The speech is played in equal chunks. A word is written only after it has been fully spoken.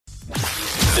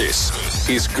This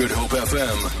is Good Hope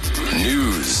FM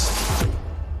News.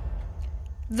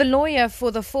 The lawyer for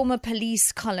the former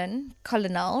police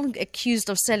colonel accused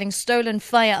of selling stolen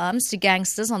firearms to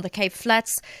gangsters on the Cape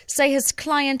Flats say his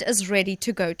client is ready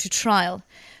to go to trial.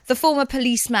 The former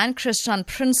policeman Christian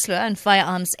Prinsloo and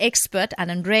firearms expert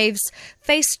Alan Raves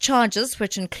face charges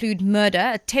which include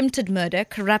murder, attempted murder,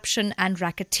 corruption and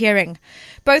racketeering.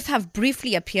 Both have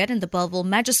briefly appeared in the Bellville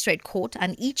Magistrate Court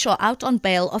and each are out on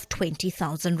bail of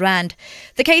 20,000 rand.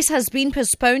 The case has been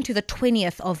postponed to the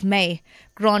 20th of May.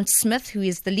 Grant Smith, who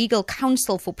is the legal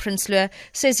counsel for Prinsloo,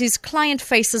 says his client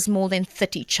faces more than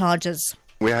 30 charges.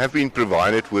 We have been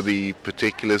provided with the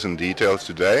particulars and details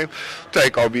today.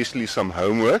 Take obviously some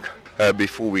homework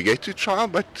before we get to trial,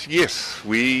 but yes,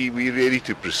 we're ready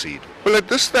to proceed. Well, at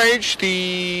this stage,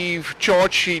 the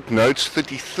charge sheet notes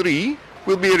 33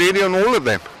 will be ready on all of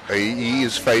them. He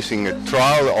is facing a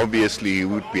trial. Obviously, he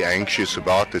would be anxious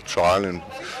about the trial and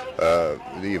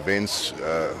the events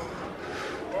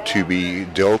to be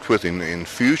dealt with in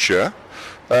future.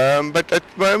 But at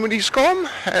the moment, he's calm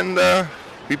and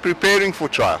we're preparing for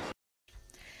trial.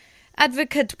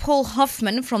 Advocate Paul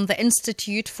Hoffman from the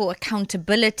Institute for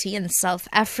Accountability in South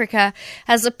Africa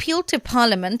has appealed to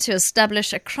Parliament to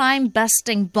establish a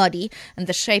crime-busting body in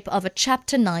the shape of a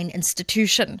Chapter 9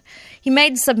 institution. He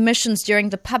made submissions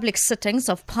during the public sittings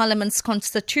of Parliament's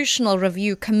Constitutional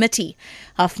Review Committee.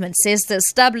 Hoffman says the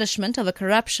establishment of a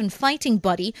corruption-fighting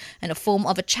body in a form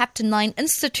of a Chapter 9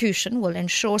 institution will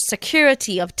ensure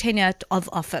security of tenure of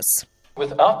office.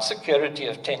 Without security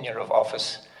of tenure of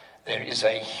office, there is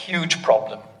a huge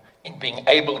problem in being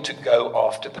able to go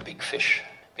after the big fish.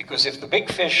 Because if the big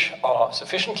fish are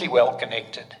sufficiently well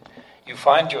connected, you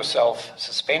find yourself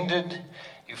suspended,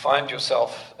 you find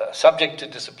yourself subject to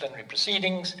disciplinary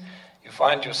proceedings, you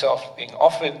find yourself being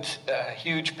offered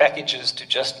huge packages to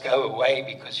just go away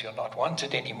because you're not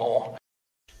wanted anymore.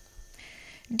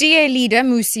 DA leader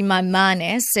Musi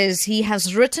Maimane says he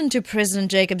has written to President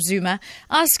Jacob Zuma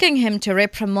asking him to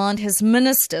reprimand his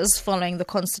ministers following the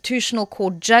Constitutional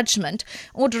Court judgment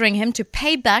ordering him to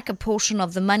pay back a portion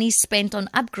of the money spent on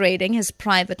upgrading his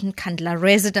private Nkandla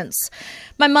residence.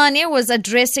 Maimane was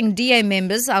addressing DA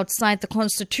members outside the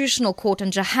Constitutional Court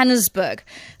in Johannesburg.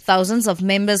 Thousands of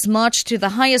members marched to the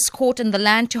highest court in the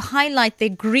land to highlight their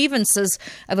grievances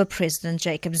over President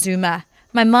Jacob Zuma.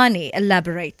 Maimane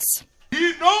elaborates.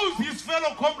 He knows his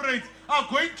fellow comrades are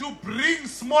going to bring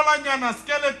smaller nyana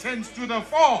skeletons to the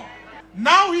fore.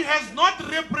 Now he has not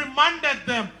reprimanded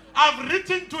them. I've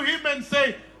written to him and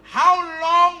say, how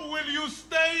long will you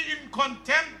stay in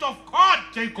contempt of court,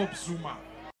 Jacob Zuma?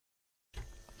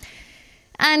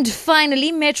 And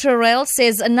finally, Metro Rail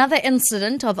says another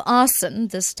incident of arson,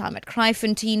 this time at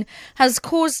Kraaifontein, has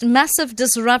caused massive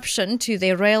disruption to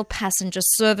their rail passenger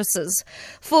services.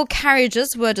 4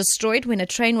 carriages were destroyed when a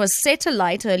train was set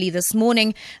alight early this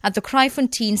morning at the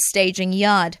Kraaifontein staging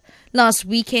yard. Last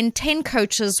weekend, 10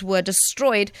 coaches were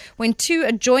destroyed when 2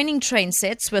 adjoining train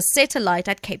sets were set alight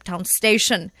at Cape Town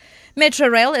Station. Metro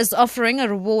Rail is offering a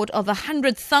reward of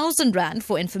 100,000 rand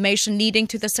for information leading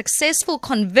to the successful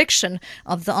conviction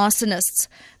of the arsonists.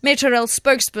 Metro Rail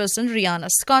spokesperson Rihanna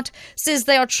Scott says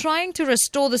they are trying to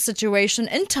restore the situation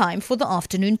in time for the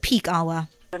afternoon peak hour.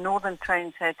 The northern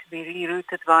trains had to be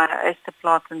rerouted via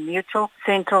Esterplaat and Mutual.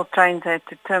 Central trains had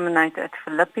to terminate at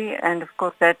Philippi, and of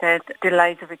course that had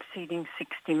delays of exceeding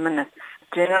 60 minutes.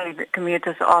 Generally, the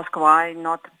commuters ask why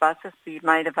not buses be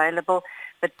made available,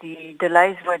 but the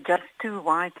delays were just too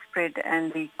widespread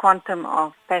and the quantum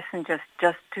of passengers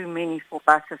just too many for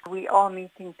buses. We are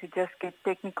meeting to just get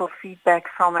technical feedback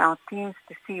from our teams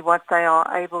to see what they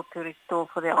are able to restore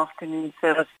for the afternoon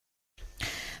service.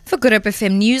 For Good Hope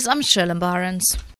FM News, I'm Shirley Barnes.